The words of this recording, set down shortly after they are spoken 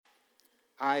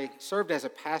I served as a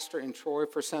pastor in Troy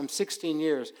for some 16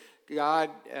 years.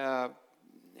 God,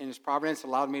 in His providence,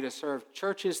 allowed me to serve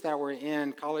churches that were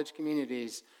in college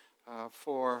communities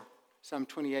for some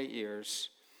 28 years.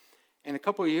 And a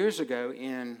couple of years ago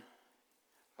in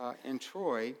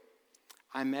Troy,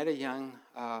 I met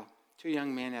two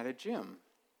young men at a gym.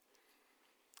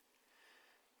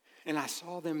 And I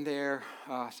saw them there.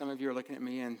 Some of you are looking at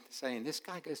me and saying, this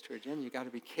guy goes to a gym? You got to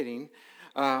be kidding.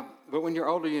 But when you're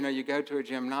older, you go to a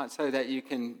gym not so that you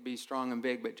can be strong and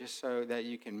big, but just so that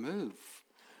you can move.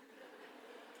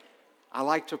 I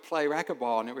like to play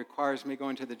racquetball, and it requires me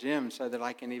going to the gym so that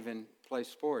I can even play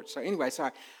sports. So anyway,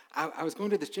 I was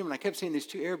going to this gym, and I kept seeing these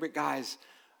two Arabic guys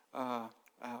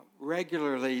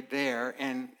regularly there,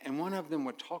 and one of them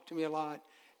would talk to me a lot,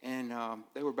 and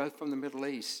they were both from the Middle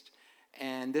East.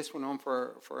 And this went on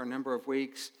for a number of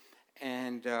weeks.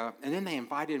 And then they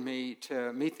invited me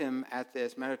to meet them at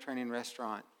this Mediterranean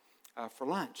restaurant for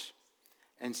lunch.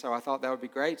 And so I thought that would be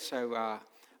great. So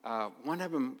one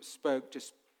of them spoke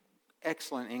just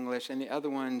excellent English, and the other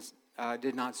ones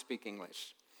did not speak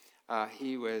English.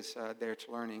 He was there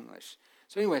to learn English.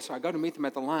 So anyway, so I go to meet them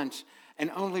at the lunch, and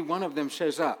only one of them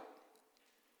shows up.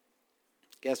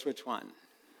 Guess which one?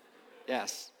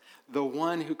 Yes. The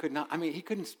one who could not, he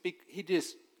couldn't speak, he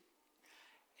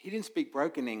didn't speak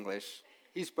broken English.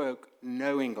 He spoke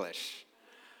no English.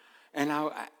 And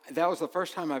that was the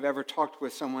first time I've ever talked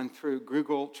with someone through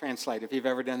Google Translate, if you've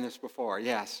ever done this before.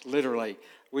 Yes, literally.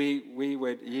 We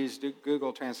would use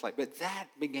Google Translate. But that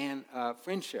began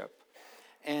friendship.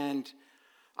 And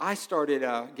I started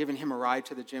giving him a ride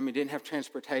to the gym. He didn't have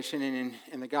transportation,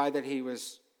 and the guy that he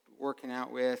was working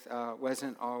out with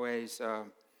wasn't always...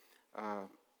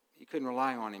 he couldn't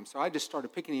rely on him. So I just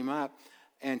started picking him up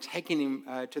and taking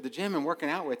him to the gym and working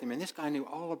out with him. And this guy knew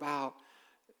all about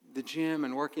the gym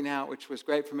and working out, which was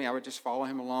great for me. I would just follow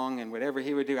him along, and whatever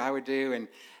he would do, I would do.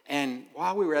 And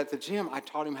while we were at the gym, I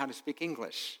taught him how to speak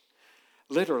English,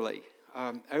 literally.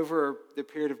 Over the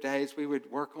period of days, we would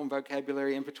work on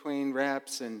vocabulary in between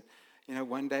reps. And,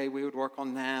 one day we would work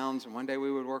on nouns, and one day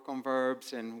we would work on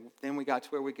verbs. And then we got to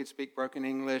where we could speak broken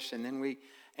English, and then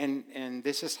And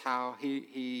this is how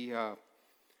he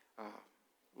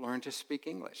learned to speak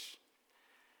English.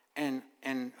 And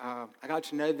I got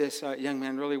to know this young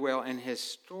man really well, and his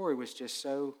story was just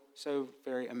so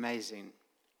very amazing.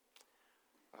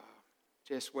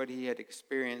 Just what he had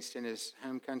experienced in his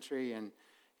home country, and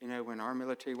when our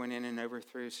military went in and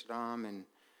overthrew Saddam,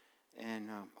 and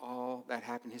all that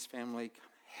happened. His family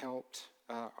helped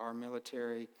our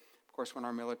military. Of course, when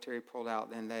our military pulled out,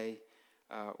 then they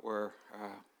were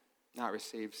not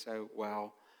received so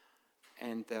well.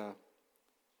 And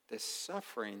the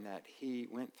suffering that he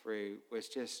went through was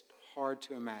just hard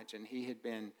to imagine. He'd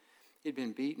been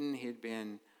beaten, he'd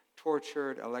been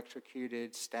tortured,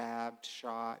 electrocuted, stabbed,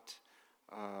 shot.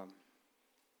 I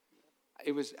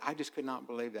just could not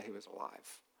believe that he was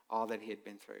alive, all that he had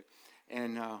been through.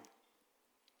 And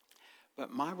but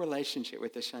my relationship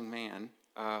with this young man,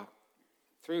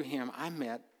 through him, I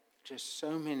met just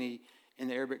so many in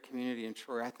the Arabic community in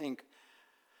Troy. I think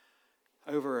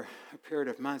over a period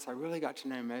of months, I really got to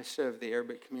know most of the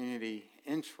Arabic community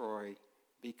in Troy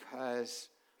because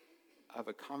of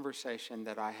a conversation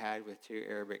that I had with two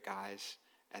Arabic guys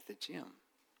at the gym.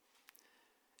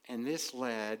 And this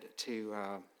led to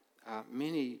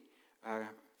many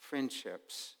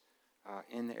friendships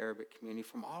in the Arabic community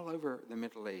from all over the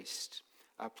Middle East,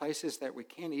 places that we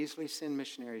can't easily send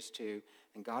missionaries to,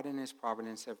 and God in His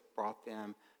providence have brought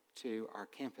them to our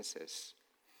campuses.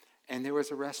 And there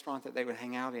was a restaurant that they would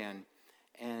hang out in,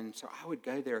 and so I would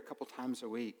go there a couple times a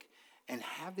week and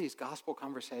have these gospel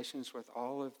conversations with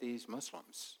all of these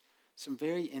Muslims, some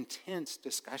very intense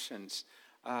discussions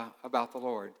about the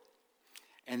Lord.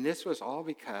 And this was all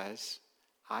because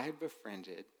I had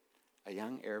befriended a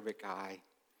young Arabic guy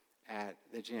at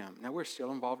the gym. Now, we're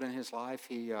still involved in his life.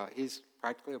 He's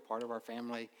practically a part of our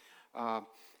family.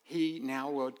 He now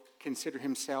would consider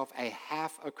himself a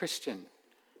half a Christian.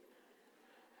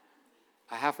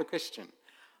 A half a Christian.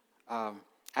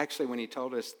 Actually, when he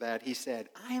told us that, he said,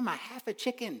 "I am a half a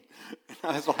chicken." And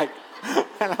I was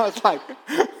like,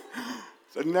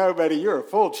 so no, buddy, you're a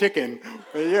full chicken.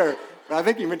 But I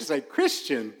think he meant to say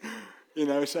Christian.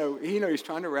 So he's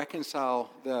trying to reconcile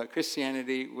the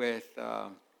Christianity with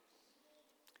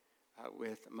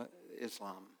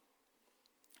Islam,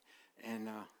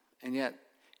 and yet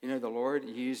the Lord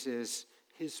uses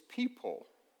His people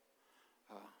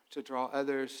to draw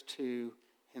others to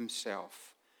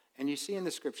Himself. And you see in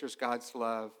the Scriptures God's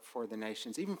love for the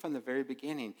nations, even from the very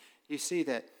beginning. You see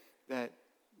that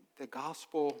the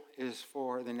gospel is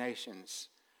for the nations.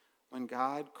 When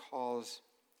God calls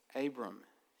Abram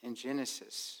in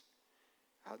Genesis.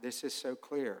 This is so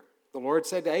clear. The Lord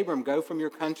said to Abram, "Go from your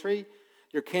country,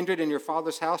 your kindred, and your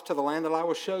father's house to the land that I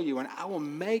will show you, and I will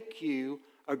make you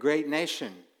a great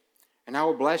nation. And I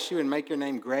will bless you and make your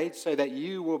name great so that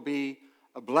you will be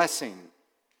a blessing.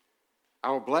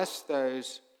 I will bless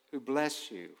those who bless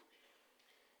you,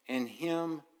 and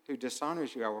him who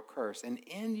dishonors you I will curse. And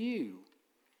in you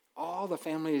all the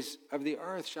families of the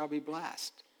earth shall be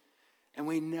blessed." And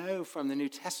we know from the New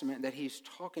Testament that he's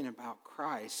talking about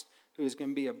Christ, who is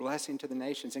going to be a blessing to the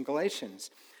nations. In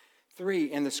Galatians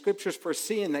 3, and the scriptures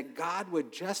foreseeing that God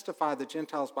would justify the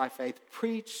Gentiles by faith,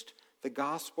 preached the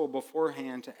gospel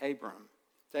beforehand to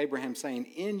Abraham, saying,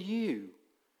 "In you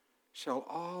shall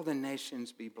all the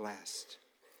nations be blessed."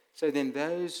 So then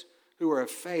those who are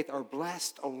of faith are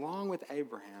blessed along with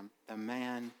Abraham, the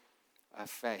man of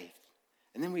faith.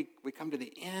 And then we come to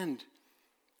the end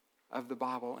of the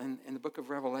Bible in the book of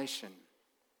Revelation.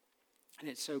 And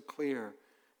it's so clear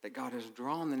that God has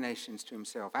drawn the nations to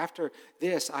himself. After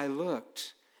this I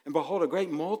looked, and behold, a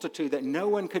great multitude that no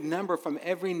one could number from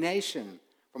every nation,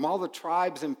 from all the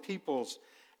tribes and peoples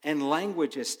and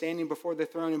languages, standing before the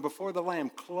throne and before the Lamb,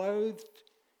 clothed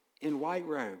in white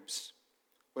robes,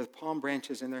 with palm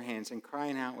branches in their hands, and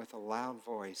crying out with a loud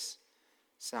voice,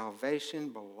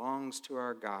 "Salvation belongs to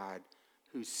our God,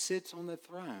 who sits on the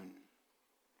throne,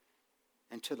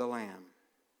 and to the Lamb."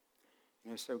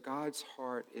 So God's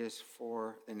heart is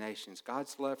for the nations.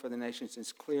 God's love for the nations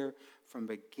is clear from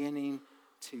beginning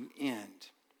to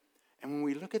end. And when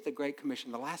we look at the Great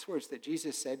Commission, the last words that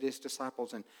Jesus said to his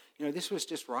disciples, and this was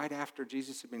just right after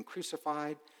Jesus had been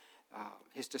crucified.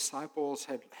 His disciples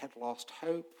had lost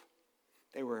hope.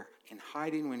 They were in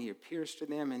hiding when he appears to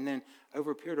them. And then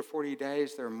over a period of 40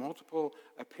 days, there are multiple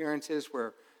appearances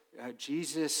where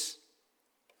Jesus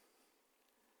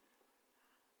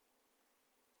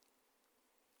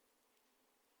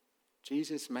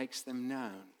makes them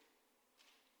known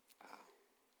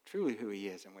truly who he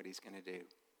is and what he's going to do.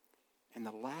 And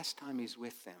the last time he's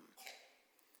with them,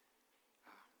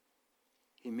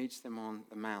 he meets them on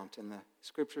the mount. And the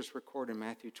scriptures record in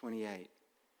Matthew 28.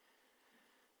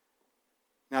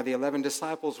 Now the 11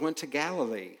 disciples went to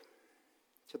Galilee,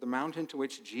 to the mountain to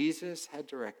which Jesus had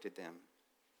directed them.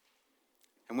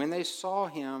 And when they saw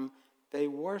him, they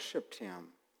worshipped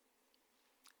him.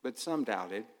 But some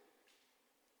doubted.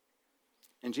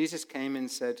 And Jesus came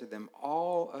and said to them,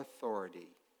 "All authority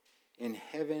in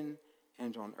heaven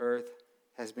and on earth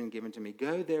has been given to me.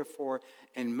 Go, therefore,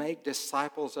 and make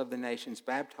disciples of the nations,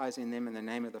 baptizing them in the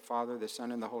name of the Father, the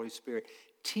Son, and the Holy Spirit,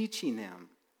 teaching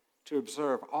them to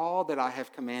observe all that I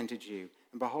have commanded you.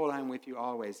 And behold, I am with you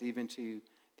always, even to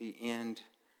the end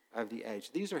of the age."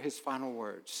 These are his final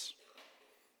words.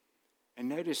 And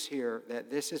notice here that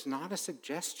this is not a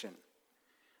suggestion.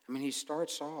 He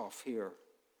starts off here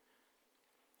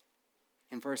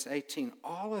in verse 18,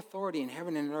 "All authority in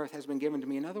heaven and earth has been given to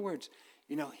me." In other words,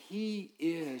 he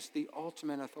is the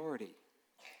ultimate authority.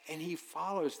 And he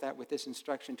follows that with this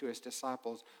instruction to his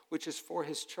disciples, which is for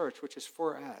his church, which is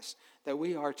for us, that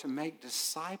we are to make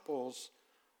disciples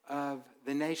of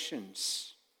the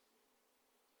nations.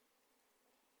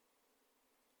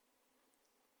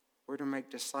 We're to make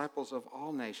disciples of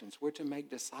all nations. We're to make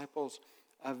disciples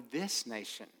of this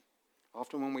nation.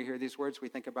 Often when we hear these words, we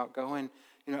think about going,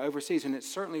 overseas, and it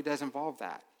certainly does involve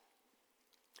that.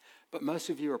 But most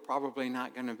of you are probably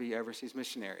not going to be overseas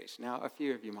missionaries. Now, a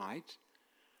few of you might.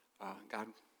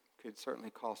 God could certainly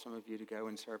call some of you to go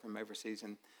and serve him overseas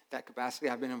in that capacity.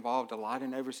 I've been involved a lot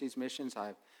in overseas missions.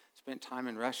 I've spent time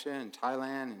in Russia and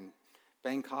Thailand and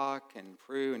Bangkok and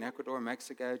Peru and Ecuador,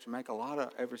 Mexico, Jamaica, a lot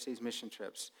of overseas mission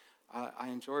trips. I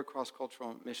enjoy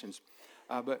cross-cultural missions.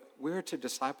 But we're to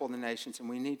disciple the nations, and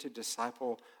we need to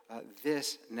disciple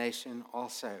this nation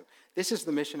also. This is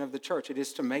the mission of the church. It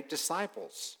is to make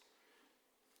disciples.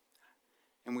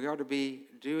 And we are to be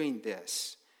doing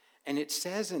this. And it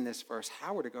says in this verse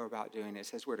how we're to go about doing it. It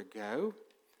says we're to go,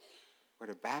 we're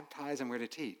to baptize, and we're to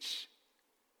teach.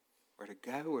 We're to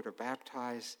go, we're to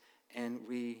baptize, and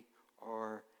we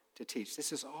are to teach.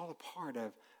 This is all a part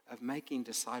of making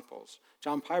disciples.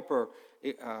 John Piper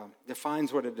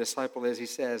defines what a disciple is. He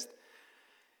said,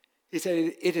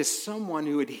 "It is someone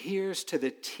who adheres to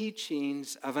the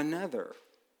teachings of another.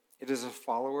 It is a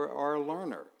follower or a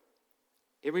learner.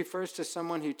 It refers to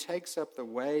someone who takes up the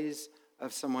ways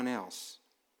of someone else.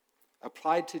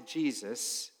 Applied to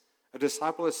Jesus, a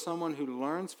disciple is someone who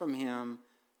learns from him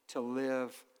to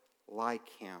live like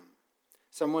him.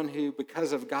 Someone who,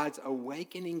 because of God's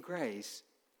awakening grace,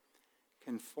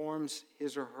 conforms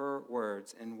his or her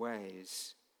words and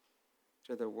ways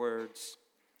to the words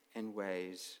and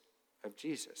ways of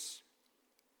Jesus."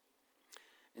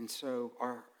 And so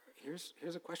here's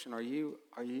a question. Are you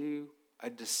a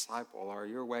disciple? Are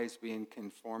your ways being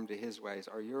conformed to his ways?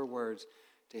 Are your words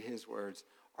to his words?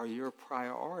 Are your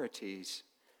priorities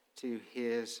to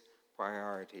his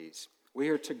priorities? We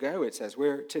are to go, it says.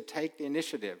 We're to take the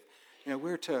initiative.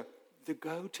 We're to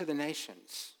go to the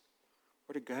nations.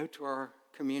 We're to go to our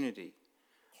community.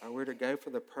 We're to go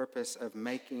for the purpose of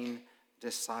making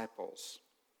disciples.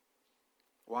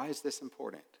 Why is this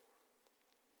important?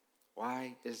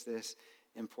 Why is this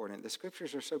important? The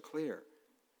scriptures are so clear.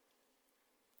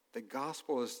 The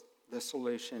gospel is the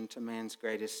solution to man's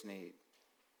greatest need.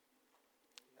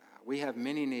 We have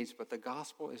many needs, but the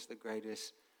gospel is the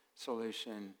greatest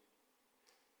solution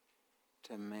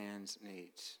to man's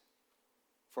needs.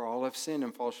 For all have sinned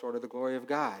and fall short of the glory of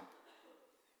God.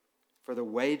 For the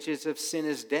wages of sin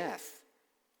is death,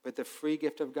 but the free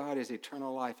gift of God is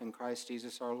eternal life in Christ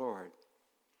Jesus our Lord.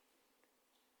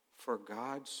 For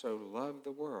God so loved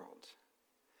the world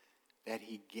that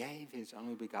he gave his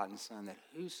only begotten Son, that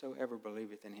whosoever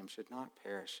believeth in him should not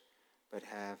perish, but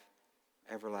have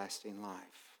everlasting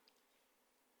life.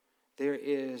 There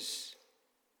is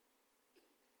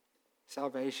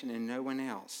salvation in no one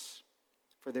else,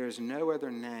 for there is no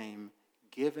other name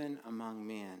given among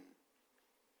men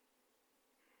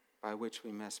by which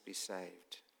we must be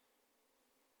saved.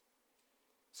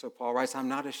 So Paul writes, I'm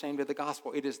not ashamed of the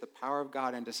gospel. It is the power of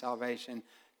God unto salvation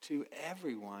to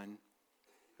everyone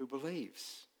who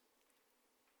believes.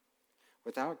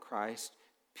 Without Christ,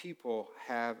 people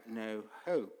have no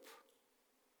hope.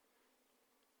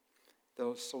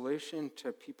 The solution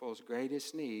to people's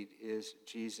greatest need is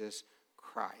Jesus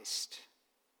Christ.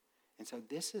 And so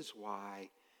this is why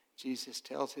Jesus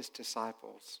tells his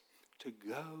disciples to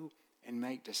go and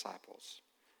make disciples.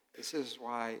 This is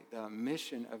why the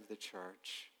mission of the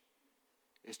church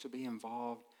is to be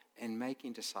involved in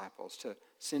making disciples, to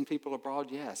send people abroad,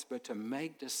 yes, but to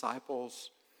make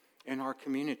disciples in our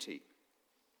community.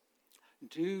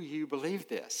 Do you believe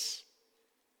this?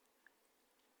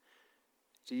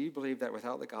 Do you believe that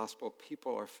without the gospel,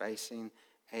 people are facing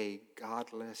a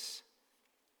godless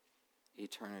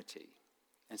eternity?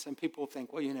 And some people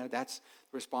think, well, that's the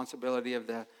responsibility of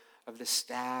the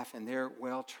staff, and they're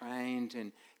well trained,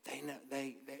 and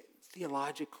they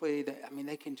theologically,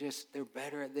 they're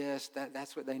better at this.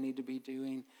 That's what they need to be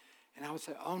doing. And I would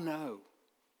say, oh no,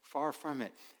 far from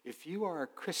it. If you are a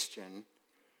Christian,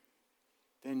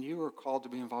 then you are called to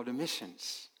be involved in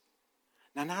missions.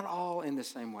 Now, not all in the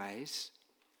same ways,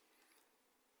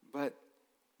 but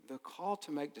the call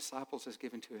to make disciples is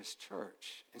given to his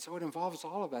church. And so it involves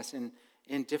all of us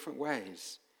in different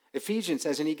ways. Ephesians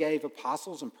says, and he gave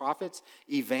apostles and prophets,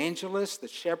 evangelists, the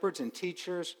shepherds and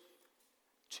teachers,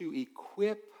 to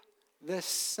equip the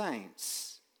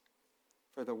saints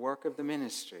for the work of the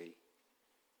ministry,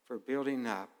 for building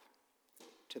up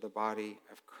to the body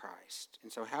of Christ.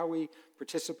 And so how we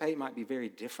participate might be very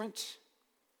different,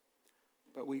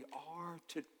 but we are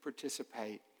to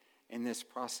participate in this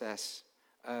process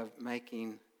of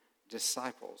making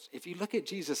disciples. If you look at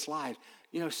Jesus' life,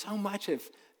 so much of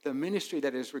the ministry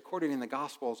that is recorded in the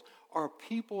Gospels are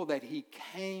people that he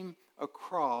came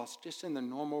across just in the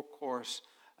normal course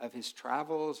of his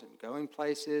travels and going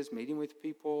places, meeting with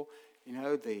people.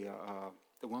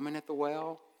 The woman at the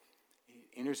well, he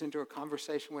enters into a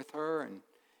conversation with her and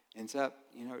ends up,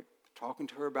 talking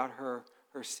to her about her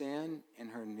sin and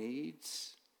her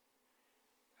needs.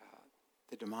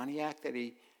 The demoniac that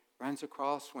he runs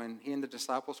across when he and the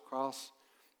disciples cross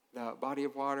the body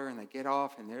of water, and they get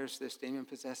off, and there's this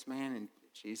demon-possessed man, and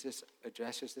Jesus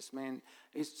addresses this man.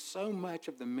 It's so much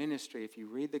of the ministry, if you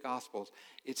read the Gospels,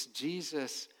 it's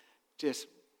Jesus just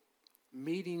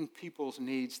meeting people's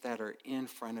needs that are in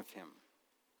front of him.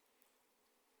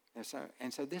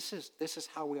 And so this is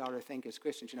how we ought to think as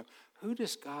Christians. Who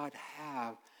does God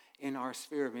have in our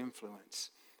sphere of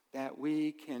influence that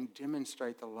we can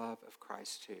demonstrate the love of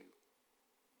Christ to?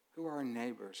 Who are our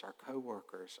neighbors, our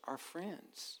co-workers, our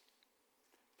friends,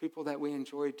 people that we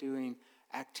enjoy doing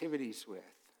activities with?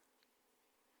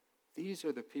 These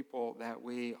are the people that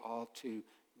we ought to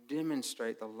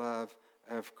demonstrate the love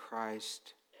of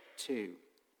Christ to.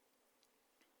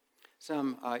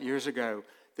 Some years ago,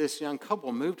 this young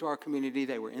couple moved to our community.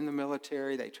 They were in the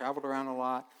military. They traveled around a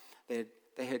lot. They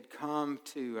had come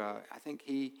to, I think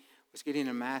he was getting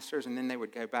a master's, and then they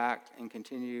would go back and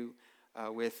continue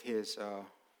with his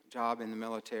job in the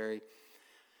military.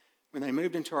 When they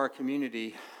moved into our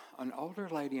community, an older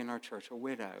lady in our church, a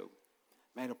widow,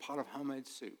 made a pot of homemade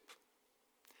soup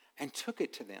and took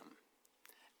it to them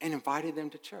and invited them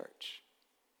to church.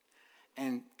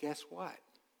 And guess what?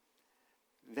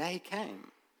 They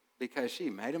came. because she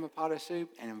made them a pot of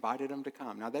soup and invited them to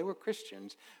come. Now, they were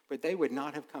Christians, but they would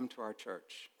not have come to our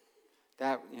church.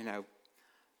 That,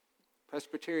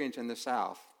 Presbyterians in the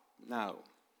South, no.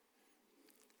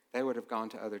 They would have gone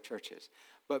to other churches.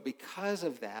 But because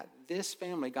of that, this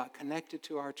family got connected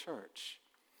to our church.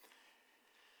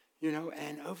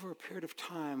 And over a period of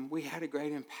time, we had a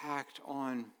great impact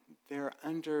on their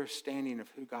understanding of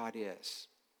who God is.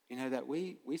 That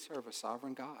we serve a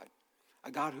sovereign God, a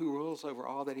God who rules over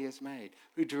all that he has made,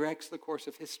 who directs the course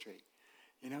of history.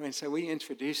 And so we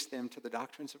introduced them to the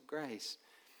doctrines of grace.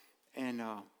 And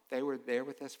they were there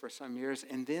with us for some years,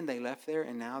 and then they left there,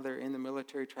 and now they're in the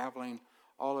military traveling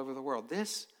all over the world.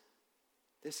 This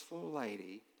little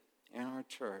lady in our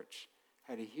church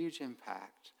had a huge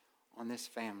impact on this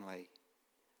family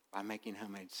by making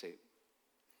homemade soup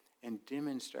and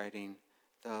demonstrating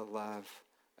the love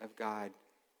of God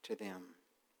to them.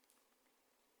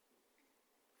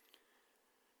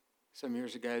 Some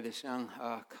years ago, this young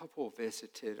couple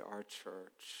visited our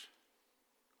church.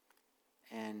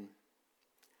 And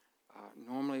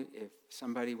normally if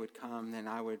somebody would come, then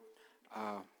I would,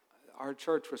 our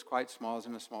church was quite small, it was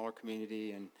in a smaller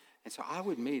community, and so I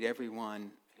would meet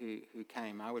everyone who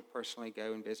came. I would personally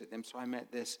go and visit them. So I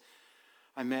met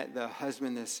the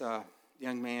husband, this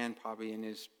young man, probably in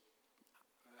his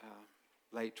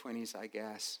late 20s, I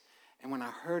guess. And when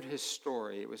I heard his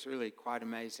story, it was really quite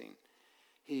amazing.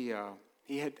 He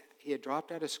had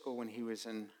dropped out of school when he was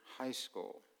in high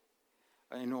school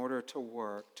in order to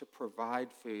work, to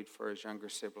provide food for his younger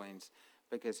siblings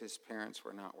because his parents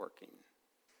were not working.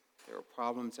 There were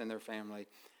problems in their family.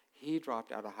 He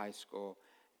dropped out of high school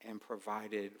and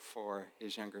provided for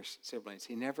his younger siblings.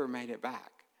 He never made it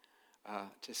back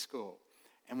to school.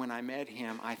 And when I met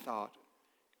him, I thought,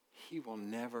 he will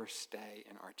never stay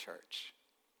in our church.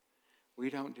 We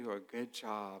don't do a good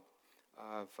job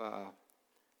of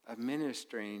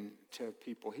ministering to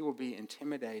people. He will be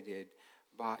intimidated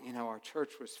by, our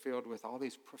church was filled with all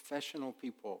these professional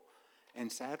people.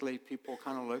 And sadly, people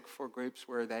kind of look for groups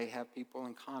where they have people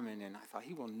in common. And I thought,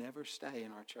 he will never stay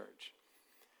in our church.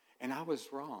 And I was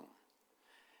wrong.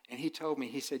 And he told me,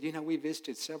 he said, we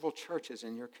visited several churches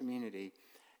in your community,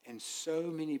 and so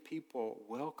many people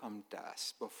welcomed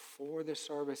us before the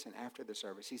service and after the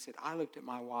service. He said, I looked at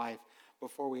my wife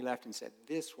before we left and said,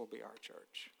 this will be our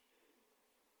church.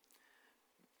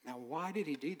 Now, why did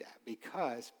he do that?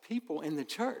 Because people in the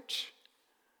church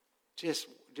just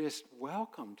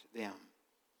welcomed them.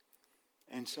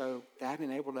 And so that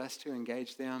enabled us to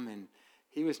engage them, and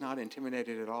he was not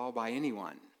intimidated at all by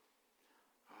anyone.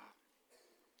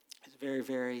 It's very,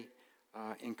 very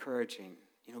encouraging.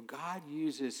 God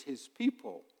uses his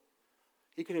people.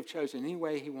 He could have chosen any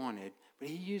way he wanted, but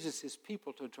he uses his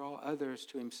people to draw others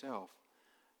to himself.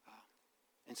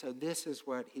 And so this is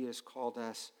what he has called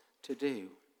us to do.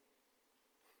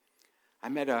 I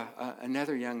met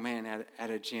another young man at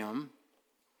a gym.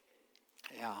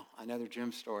 Yeah, another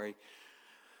gym story.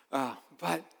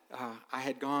 But I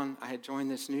had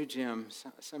joined this new gym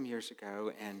some years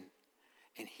ago, and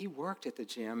he worked at the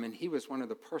gym, and he was one of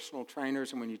the personal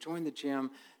trainers. And when you join the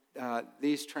gym,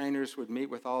 these trainers would meet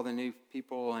with all the new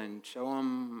people and show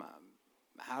them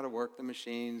how to work the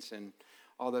machines and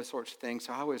all those sorts of things.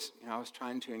 So I was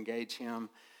trying to engage him.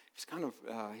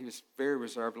 He was very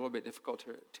reserved, a little bit difficult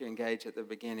to engage at the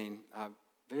beginning.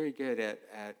 Very good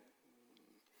at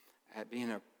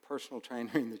being a personal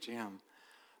trainer in the gym.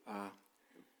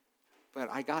 But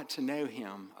I got to know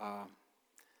him.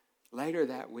 Later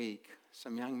that week,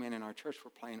 some young men in our church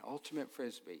were playing ultimate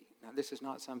frisbee. Now, this is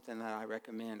not something that I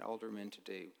recommend older men to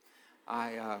do.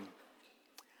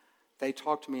 They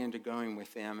talked me into going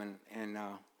with them,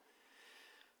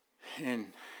 and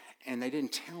they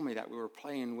didn't tell me that we were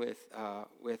playing with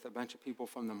a bunch of people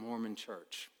from the Mormon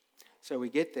church. So we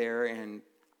get there, and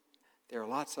there are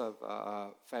lots of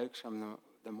folks from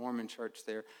the Mormon church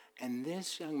there. And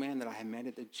this young man that I had met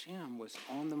at the gym was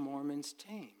on the Mormons'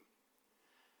 team.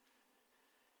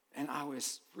 And I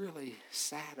was really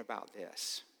sad about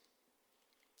this.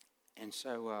 And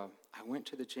so I went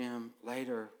to the gym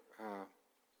later,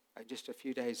 just a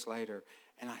few days later,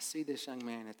 and I see this young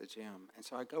man at the gym. And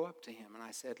so I go up to him and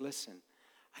I said, listen,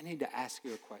 I need to ask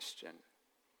you a question.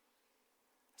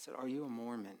 I said, are you a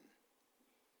Mormon?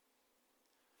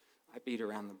 I beat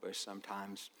around the bush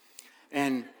sometimes.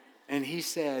 And he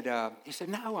said,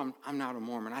 no, I'm not a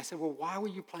Mormon. I said, well, why were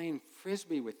you playing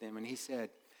frisbee with them? And he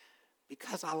said,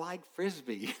 because I like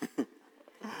frisbee.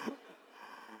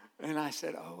 And I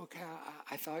said, oh, okay,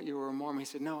 I thought you were a Mormon. He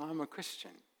said, no, I'm a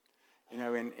Christian.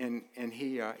 And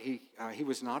he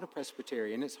was not a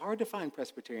Presbyterian. It's hard to find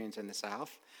Presbyterians in the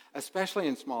South, especially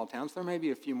in small towns. There may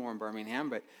be a few more in Birmingham,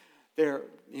 but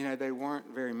They weren't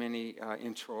very many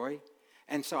in Troy.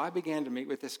 And so I began to meet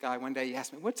with this guy. One day he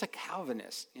asked me, what's a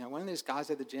Calvinist? One of these guys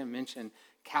at the gym mentioned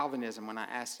Calvinism when I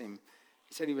asked him.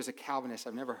 He said he was a Calvinist.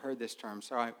 I've never heard this term.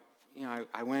 So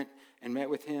I went and met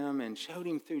with him and showed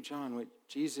him through John what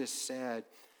Jesus said,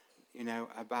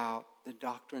 about the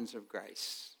doctrines of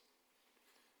grace.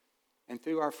 And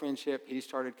through our friendship, he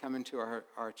started coming to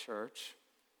our church,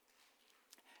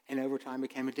 and over time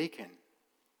became a deacon.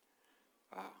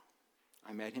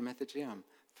 I met him at the gym.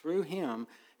 Through him,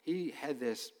 he had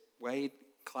this weight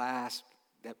class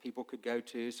that people could go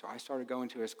to, so I started going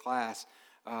to his class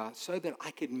so that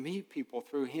I could meet people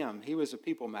through him. He was a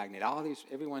people magnet.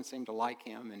 Everyone seemed to like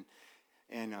him,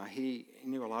 and he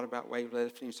knew a lot about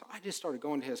weightlifting. So I just started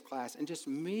going to his class and just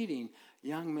meeting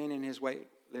young men in his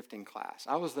weightlifting class.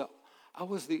 I was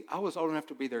old enough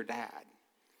to be their dad.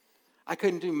 I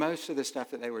couldn't do most of the stuff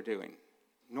that they were doing,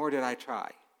 nor did I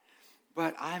try.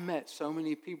 But I met so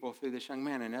many people through this young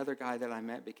man. Another guy that I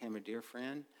met became a dear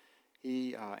friend.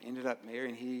 He ended up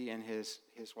marrying. He and his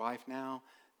wife now,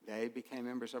 they became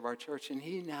members of our church, and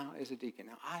he now is a deacon.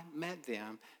 Now, I met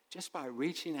them just by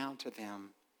reaching out to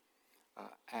them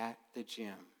at the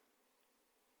gym.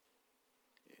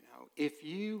 If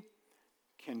you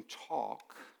can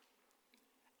talk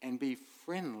and be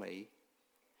friendly,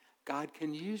 God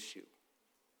can use you.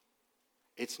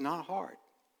 It's not hard.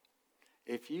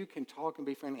 If you can talk and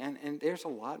be friendly, and there's a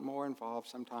lot more involved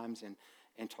sometimes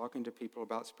in talking to people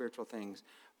about spiritual things,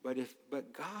 but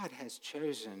God has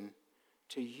chosen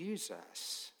to use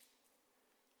us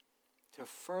to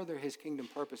further his kingdom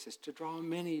purposes, to draw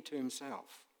many to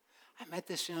himself. I met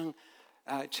this young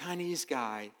Chinese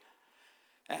guy.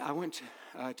 I went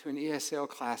to an ESL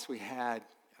class we had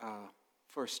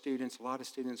for students. A lot of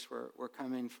students were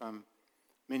coming from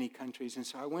many countries. And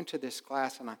so I went to this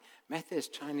class, and I met this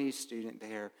Chinese student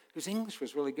there whose English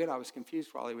was really good. I was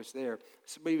confused while he was there.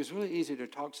 But he was really easy to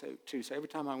talk to. So every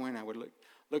time I went, I would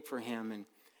look for him.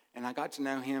 And I got to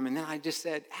know him. And then I just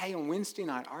said, hey, on Wednesday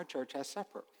night, our church has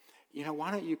supper.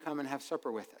 Why don't you come and have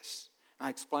supper with us? And I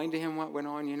explained to him what went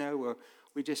on.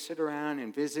 We just sit around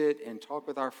and visit and talk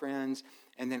with our friends.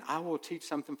 And then I will teach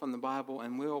something from the Bible,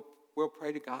 and we'll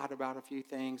pray to God about a few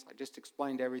things. I just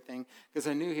explained everything because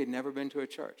I knew he had never been to a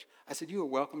church. I said, you are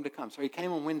welcome to come. So he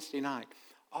came on Wednesday night.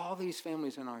 All these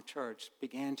families in our church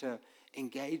began to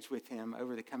engage with him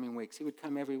over the coming weeks. He would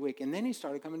come every week, and then he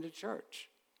started coming to church.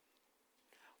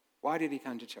 Why did he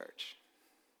come to church?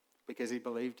 Because he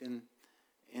believed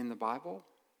in the Bible?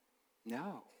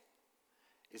 No.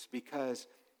 It's because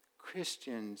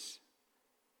Christians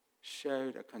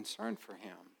showed a concern for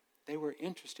him. They were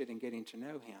interested in getting to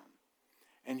know him.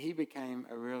 And he became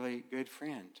a really good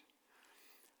friend.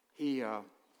 He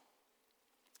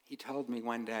told me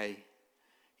one day,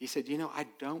 he said, I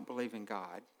don't believe in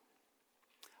God,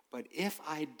 but if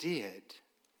I did,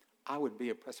 I would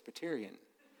be a Presbyterian.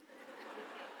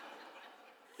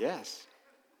 Yes.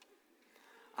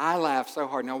 I laughed so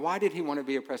hard. Now, why did he want to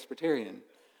be a Presbyterian?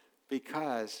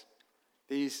 Because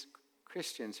these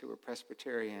Christians who were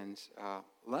Presbyterians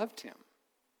loved him.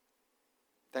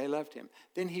 They loved him.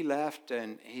 Then he left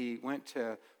and he went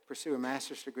to pursue a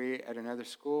master's degree at another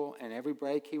school. And every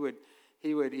break he would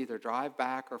either drive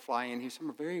back or fly in. He was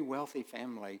from a very wealthy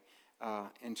family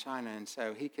in China, and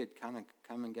so he could kind of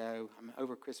come and go.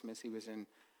 Over Christmas, he was in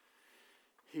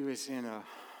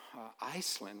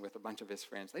Iceland with a bunch of his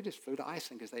friends. They just flew to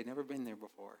Iceland because they'd never been there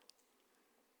before.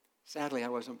 Sadly, I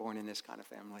wasn't born in this kind of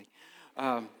family.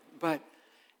 But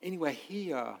anyway,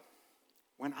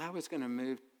 when I was going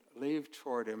to leave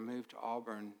Troy to move to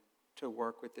Auburn to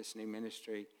work with this new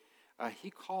ministry, he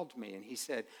called me and he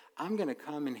said, I'm going to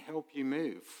come and help you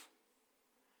move.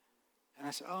 And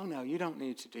I said, oh, no, you don't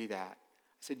need to do that.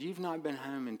 I said, you've not been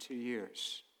home in 2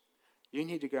 years. You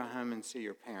need to go home and see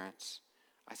your parents.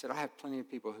 I said, I have plenty of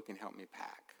people who can help me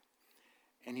pack.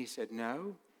 And he said,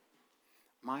 no,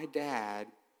 my dad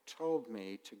told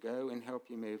me to go and help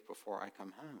you move before I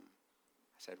come home.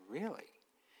 I said, really?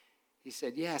 He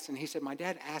said, yes. And he said, my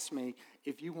dad asked me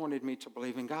if you wanted me to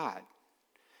believe in God.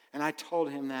 And I told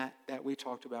him that we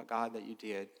talked about God, that you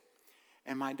did.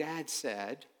 And my dad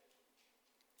said,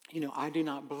 I do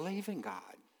not believe in God.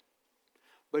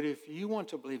 But if you want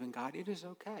to believe in God, it is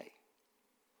okay.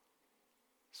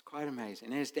 It's quite amazing.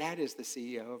 And his dad is the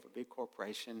CEO of a big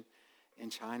corporation in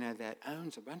China that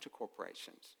owns a bunch of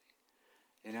corporations.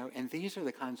 And these are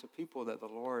the kinds of people that the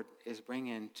Lord is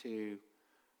bringing to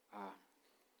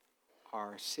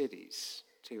our cities,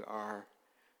 to our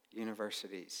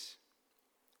universities.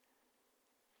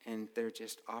 And they're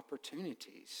just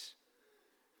opportunities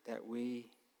that we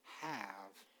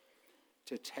have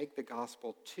to take the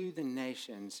gospel to the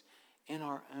nations in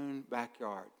our own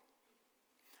backyard.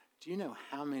 Do you know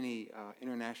how many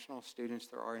international students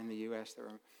there are in the U.S.?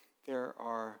 There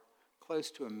are close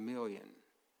to 1 million.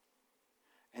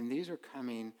 And these are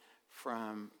coming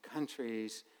from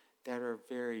countries that are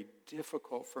very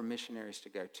difficult for missionaries to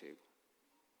go to.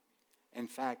 In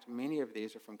fact, many of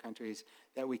these are from countries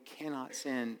that we cannot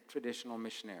send traditional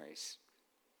missionaries.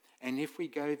 And if we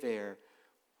go there,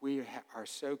 we are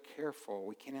so careful,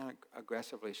 we cannot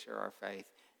aggressively share our faith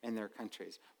in their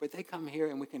countries. But they come here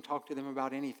and we can talk to them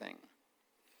about anything.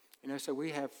 So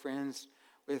we have friends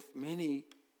with many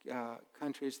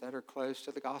countries that are close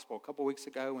to the gospel. A couple weeks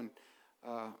ago,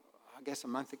 I guess a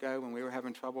month ago, when we were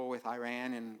having trouble with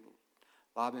Iran and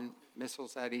lobbing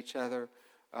missiles at each other,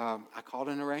 I called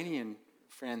an Iranian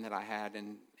friend that I had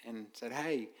and said,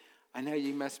 hey, I know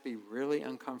you must be really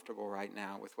uncomfortable right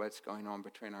now with what's going on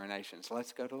between our nations.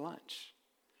 Let's go to lunch.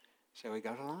 So we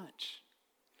go to lunch.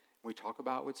 We talk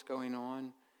about what's going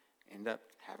on, end up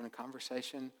having a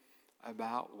conversation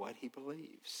about what he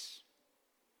believes.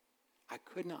 I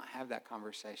could not have that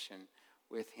conversation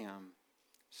with him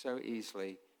so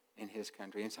easily in his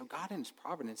country. And so God in his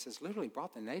providence has literally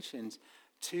brought the nations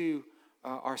to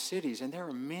our cities. And there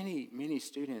are many, many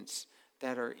students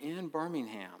that are in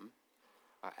Birmingham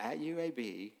at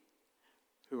UAB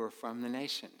who are from the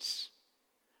nations.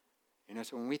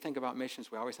 So when we think about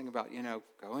missions, we always think about,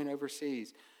 going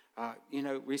overseas.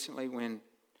 Recently when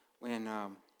the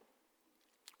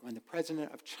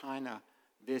president of China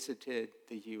visited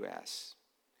the U.S.,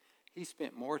 he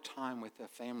spent more time with the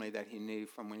family that he knew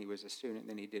from when he was a student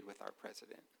than he did with our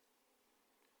president.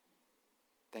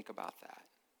 Think about that.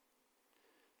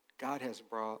 God has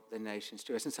brought the nations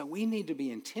to us. And so we need to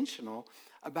be intentional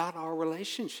about our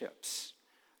relationships.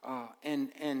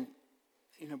 And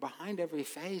behind every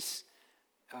face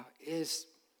is,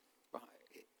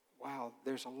 wow,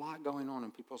 there's a lot going on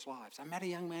in people's lives. I met a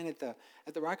young man at the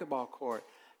racquetball court,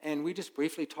 and we just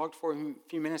briefly talked for a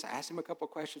few minutes. I asked him a couple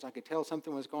of questions. I could tell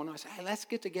something was going on. I said, hey, let's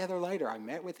get together later. I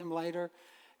met with him later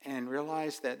and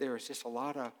realized that there was just a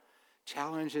lot of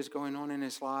challenges going on in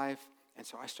his life. And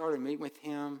so I started meeting with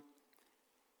him.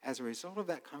 As a result of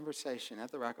that conversation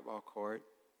at the racquetball court,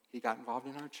 he got involved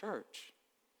in our church.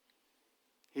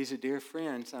 He's a dear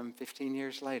friend some 15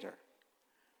 years later.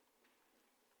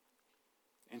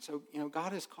 And so,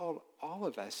 God has called all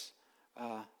of us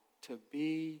to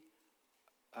be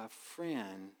a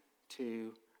friend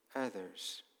to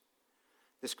others.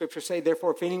 The scriptures say,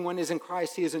 therefore, if anyone is in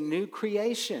Christ, he is a new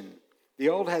creation. The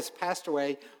old has passed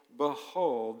away.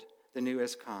 Behold, the new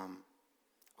has come.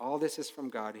 All this is from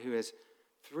God, who has,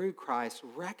 through Christ,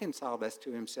 reconciled us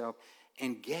to himself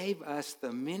and gave us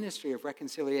the ministry of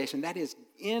reconciliation. That is,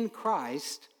 in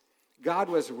Christ, God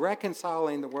was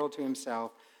reconciling the world to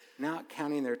himself, not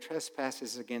counting their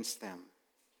trespasses against them,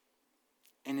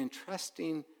 and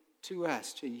entrusting to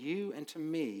us, to you and to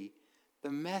me,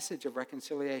 the message of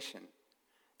reconciliation.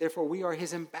 Therefore, we are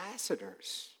his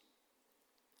ambassadors.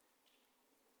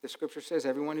 The scripture says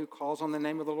everyone who calls on the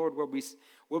name of the Lord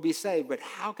will be saved. But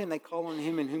how can they call on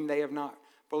him in whom they have not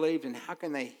believed? And how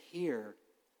can they hear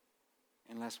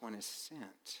unless one is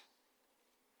sent?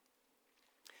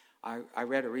 I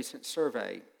read a recent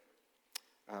survey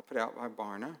put out by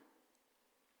Barna.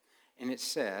 And it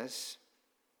says,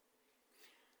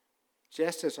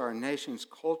 just as our nation's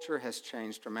culture has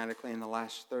changed dramatically in the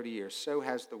last 30 years, so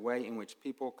has the way in which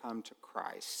people come to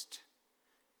Christ.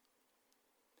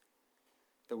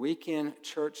 The weekend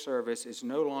church service is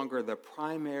no longer the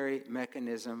primary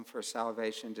mechanism for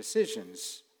salvation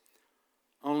decisions.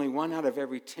 Only 1 out of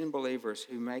every 10 believers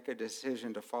who make a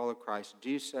decision to follow Christ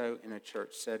do so in a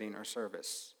church setting or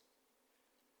service.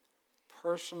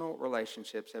 Personal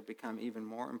relationships have become even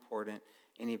more important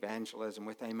in evangelism,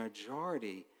 with a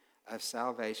majority of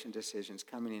salvation decisions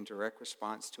coming in direct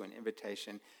response to an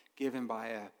invitation given by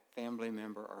a family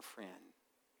member or friend.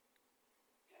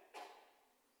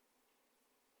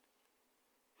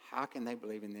 How can they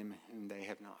believe in them whom they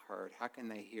have not heard? How can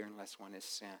they hear unless one is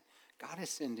sent? God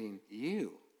is sending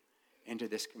you into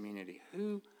this community.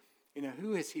 Who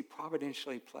has he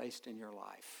providentially placed in your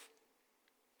life?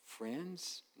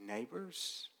 Friends,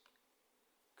 neighbors,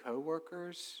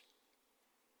 co-workers.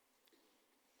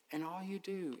 And all you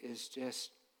do is just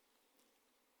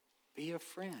be a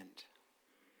friend.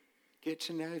 Get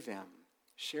to know them.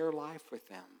 Share life with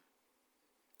them.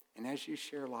 And as you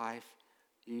share life,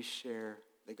 you share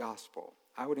the gospel.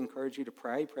 I would encourage you to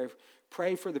pray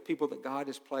for the people that God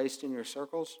has placed in your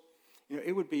circles.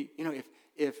 It would be,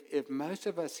 if most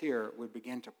of us here would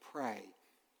begin to pray,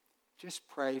 just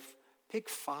pray. Pick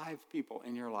 5 people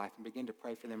in your life and begin to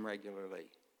pray for them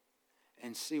regularly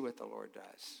and see what the Lord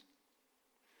does.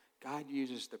 God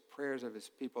uses the prayers of his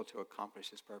people to accomplish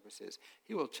his purposes.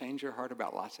 He will change your heart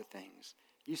about lots of things.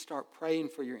 You start praying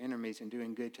for your enemies and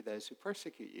doing good to those who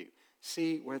persecute you.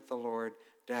 See what the Lord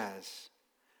does.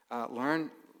 Learn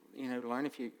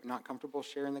if you're not comfortable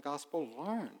sharing the gospel,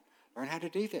 learn. Learn how to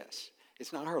do this.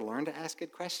 It's not hard. Learn to ask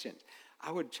good questions.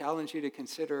 I would challenge you to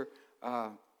consider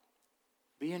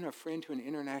being a friend to an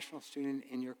international student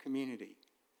in your community.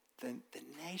 The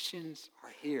nations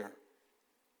are here.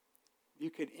 You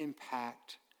could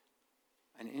impact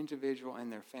an individual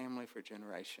and their family for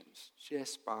generations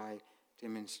just by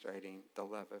demonstrating the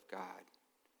love of God.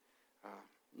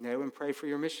 Know and pray for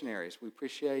your missionaries. We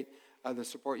appreciate the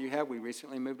support you have. We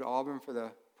recently moved to Auburn for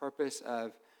the purpose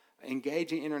of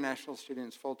engaging international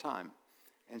students full time.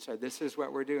 And so this is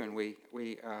what we're doing.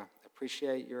 We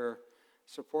appreciate your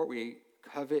support. We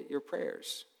covet your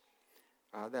prayers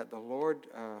that the Lord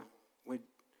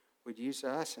would use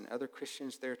us and other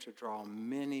Christians there to draw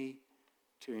many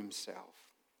to himself.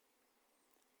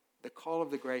 The call of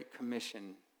the Great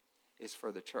Commission is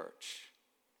for the church.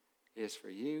 It is for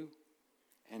you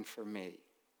and for me.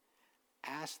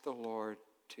 Ask the Lord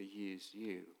to use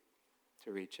you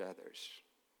to reach others.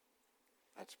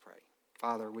 Let's pray.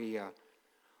 Father, we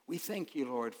thank you,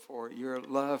 Lord, for your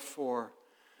love for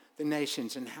the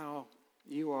nations and how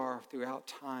you are throughout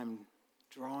time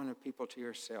drawing a people to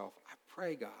yourself. I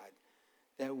pray, God,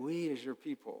 that we as your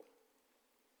people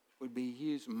would be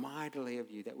used mightily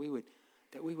of you, that we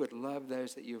would love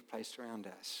those that you have placed around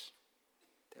us,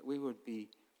 that we would be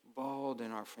bold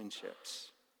in our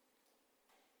friendships.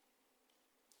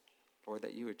 Lord,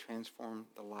 that you would transform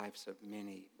the lives of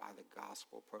many by the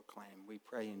gospel proclaimed. We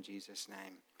pray in Jesus'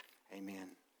 name. Amen.